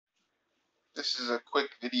This is a quick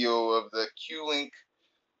video of the QLink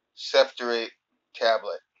Scepter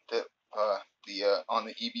tablet that on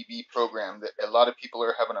the EBB program that a lot of people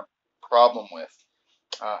are having a problem with.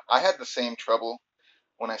 I had the same trouble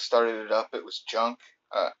when I started it up. It was junk.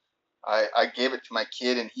 Uh, I gave it to my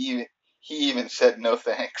kid and he even said no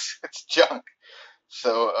thanks. It's junk.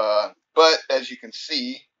 So, but as you can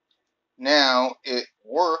see, now it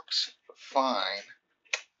works fine.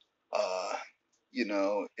 Uh,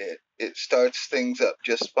 it starts things up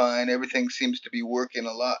just fine. Everything seems to be working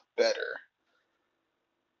a lot better.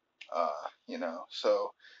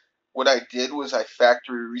 So what I did was I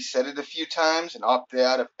factory reset it a few times and opted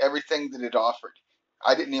out of everything that it offered.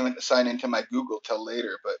 I didn't even sign into my Google till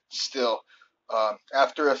later, but still,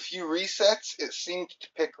 after a few resets, it seemed to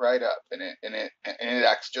pick right up, and it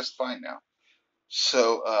acts just fine now.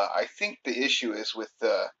 So I think the issue is with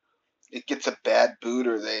it gets a bad boot,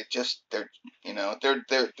 or they're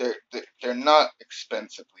not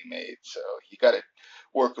expensively made, so you got to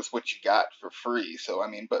work with what you got for free. So I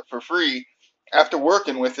mean, but for free, after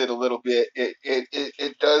working with it a little bit,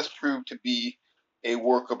 it does prove to be a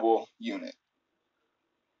workable unit.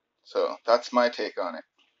 So that's my take on it.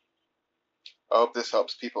 I hope this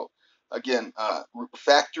helps people. Again,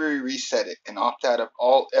 factory reset it and opt out of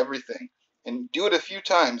everything, and do it a few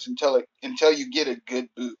times until you get a good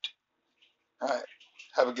boot. All right,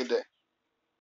 have a good day.